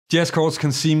Jazz chords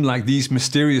can seem like these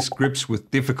mysterious scripts with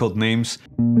difficult names.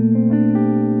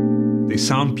 They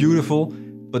sound beautiful,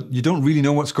 but you don't really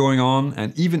know what's going on,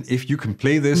 and even if you can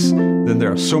play this, then there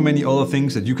are so many other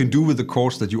things that you can do with the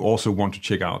chords that you also want to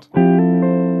check out.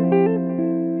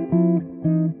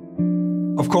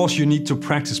 Of course, you need to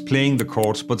practice playing the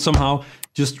chords, but somehow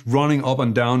just running up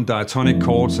and down diatonic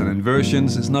chords and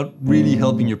inversions is not really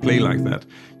helping you play like that.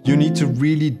 You need to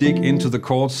really dig into the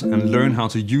chords and learn how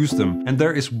to use them. And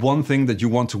there is one thing that you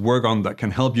want to work on that can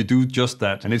help you do just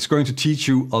that. And it's going to teach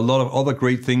you a lot of other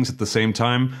great things at the same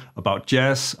time about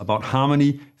jazz, about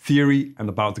harmony, theory, and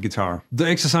about the guitar. The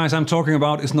exercise I'm talking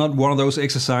about is not one of those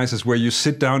exercises where you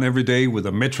sit down every day with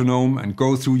a metronome and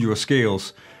go through your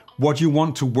scales. What you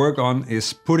want to work on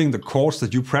is putting the chords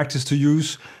that you practice to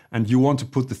use, and you want to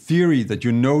put the theory that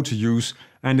you know to use,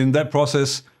 and in that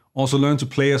process also learn to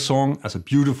play a song as a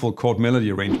beautiful chord melody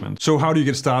arrangement. So how do you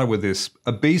get started with this?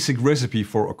 A basic recipe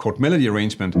for a chord melody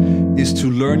arrangement is to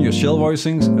learn your shell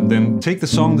voicings and then take the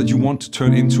song that you want to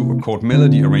turn into a chord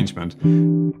melody arrangement.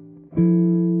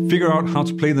 Figure out how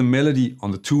to play the melody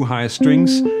on the two highest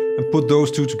strings and put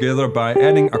those two together by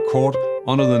adding a chord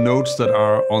under the notes that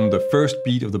are on the first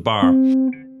beat of the bar.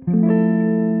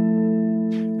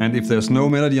 And if there's no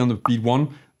melody on the beat 1,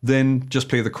 then just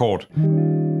play the chord.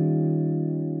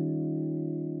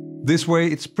 This way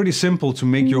it's pretty simple to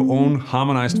make your own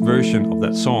harmonized version of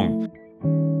that song.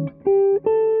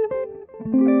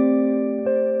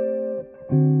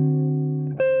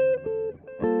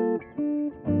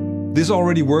 This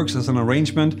already works as an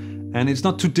arrangement, and it's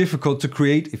not too difficult to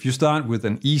create if you start with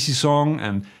an easy song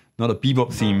and not a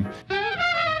bebop theme.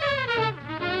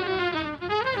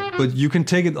 But you can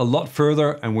take it a lot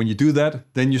further, and when you do that,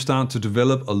 then you start to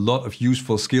develop a lot of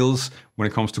useful skills when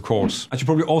it comes to chords. I should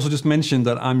probably also just mention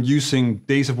that I'm using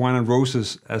Days of Wine and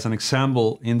Roses as an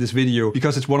example in this video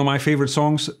because it's one of my favorite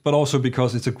songs, but also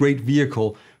because it's a great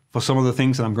vehicle for some of the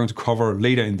things that I'm going to cover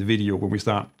later in the video when we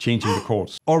start changing the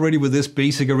chords. Already with this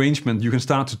basic arrangement, you can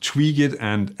start to tweak it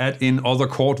and add in other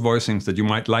chord voicings that you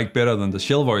might like better than the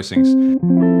shell voicings.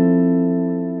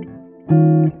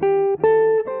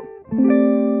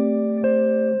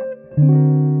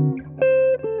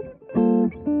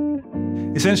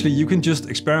 Essentially, you can just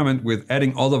experiment with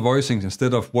adding other voicings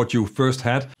instead of what you first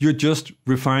had. You're just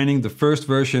refining the first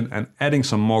version and adding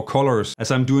some more colors,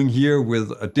 as I'm doing here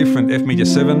with a different F major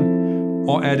 7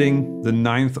 or adding the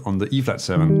 9th on the E flat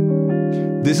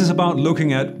 7. This is about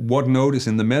looking at what note is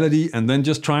in the melody and then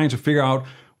just trying to figure out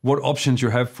what options you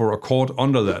have for a chord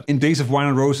under that. In Days of Wine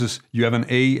and Roses, you have an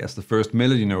A as the first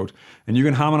melody note, and you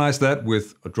can harmonize that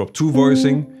with a drop 2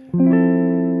 voicing,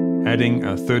 adding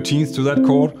a 13th to that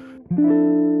chord,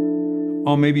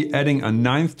 or maybe adding a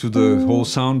 9th to the whole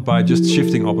sound by just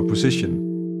shifting up a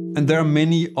position. And there are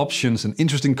many options and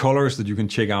interesting colors that you can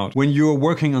check out. When you're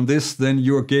working on this, then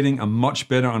you're getting a much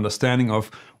better understanding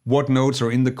of what notes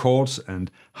are in the chords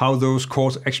and how those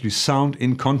chords actually sound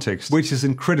in context, which is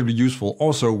incredibly useful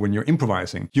also when you're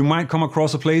improvising. You might come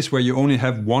across a place where you only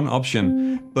have one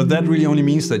option, but that really only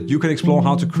means that you can explore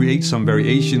how to create some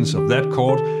variations of that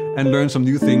chord and learn some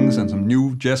new things and some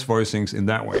new jazz voicings in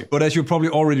that way. But as you're probably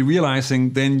already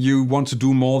realizing, then you want to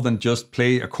do more than just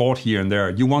play a chord here and there.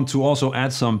 You want to also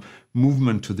add some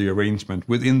movement to the arrangement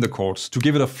within the chords to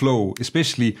give it a flow,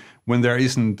 especially when there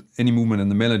isn't any movement in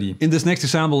the melody. In this next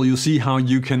example, you'll see how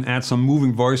you can add some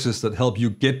moving voices that help you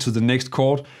get to the next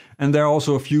chord. And there are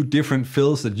also a few different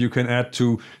fills that you can add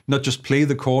to not just play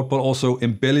the chord, but also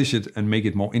embellish it and make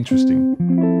it more interesting.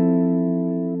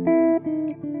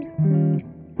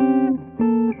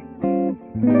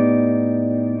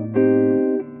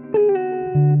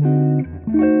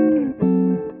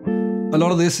 A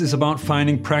lot of this is about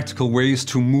finding practical ways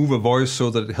to move a voice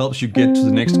so that it helps you get to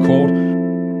the next chord,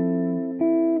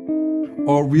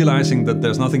 or realizing that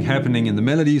there's nothing happening in the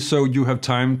melody, so you have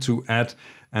time to add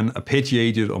an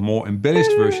arpeggiated or more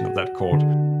embellished version of that chord.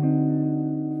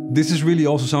 This is really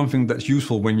also something that's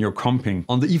useful when you're comping.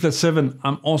 On the E flat 7,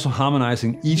 I'm also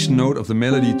harmonizing each note of the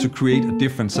melody to create a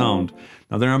different sound.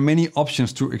 Now there are many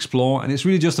options to explore, and it's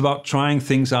really just about trying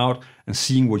things out and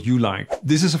seeing what you like.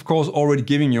 This is of course already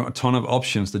giving you a ton of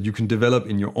options that you can develop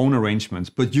in your own arrangements,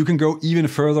 but you can go even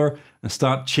further and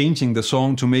start changing the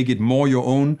song to make it more your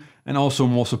own and also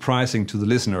more surprising to the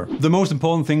listener. The most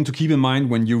important thing to keep in mind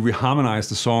when you reharmonize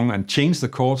the song and change the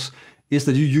chords is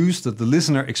that you use that the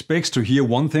listener expects to hear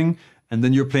one thing and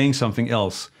then you're playing something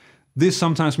else. This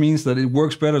sometimes means that it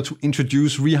works better to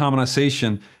introduce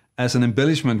reharmonization as an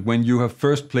embellishment when you have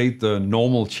first played the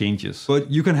normal changes. But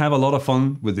you can have a lot of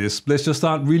fun with this. Let's just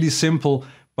start really simple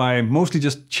by mostly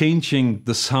just changing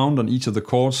the sound on each of the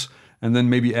chords and then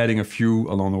maybe adding a few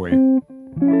along the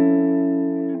way.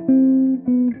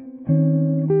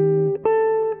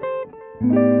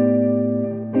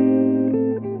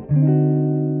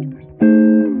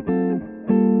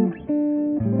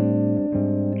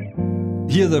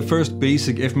 Here the first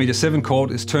basic F major 7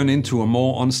 chord is turned into a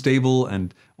more unstable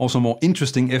and also more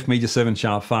interesting F major 7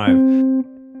 sharp 5.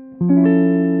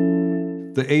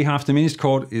 The A half diminished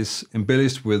chord is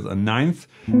embellished with a 9th,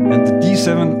 and the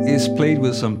D7 is played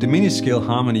with some diminished scale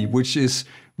harmony, which is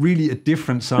really a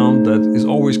different sound that is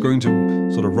always going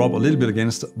to sort of rub a little bit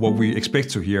against what we expect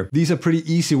to hear. These are pretty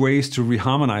easy ways to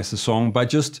reharmonize the song by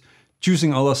just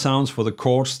choosing other sounds for the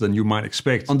chords than you might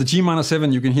expect. On the G minor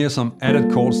 7 you can hear some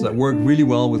added chords that work really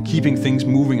well with keeping things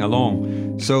moving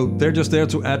along. So they're just there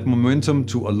to add momentum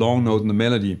to a long note in the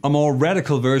melody. A more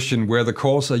radical version where the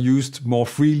chords are used more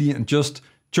freely and just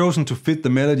chosen to fit the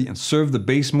melody and serve the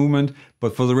bass movement,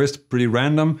 but for the rest pretty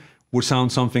random, would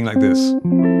sound something like this.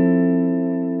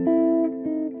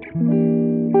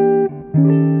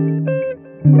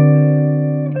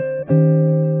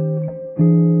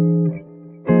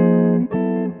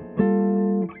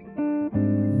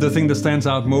 The thing that stands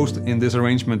out most in this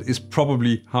arrangement is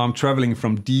probably how I'm traveling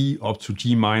from D up to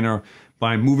G minor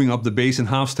by moving up the bass in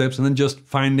half steps and then just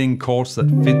finding chords that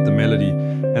fit the melody.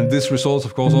 And this results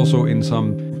of course also in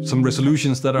some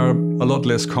resolutions that are a lot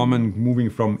less common,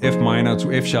 moving from F minor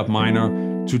to F sharp minor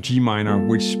to G minor,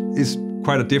 which is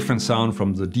quite a different sound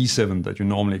from the D7 that you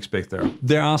normally expect there.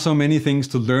 There are so many things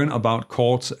to learn about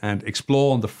chords and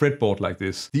explore on the fretboard like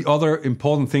this. The other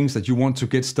important things that you want to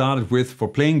get started with for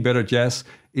playing better jazz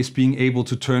is being able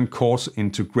to turn chords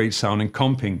into great sounding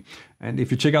comping. And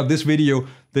if you check out this video,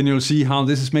 then you'll see how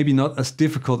this is maybe not as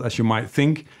difficult as you might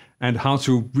think and how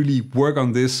to really work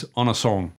on this on a song.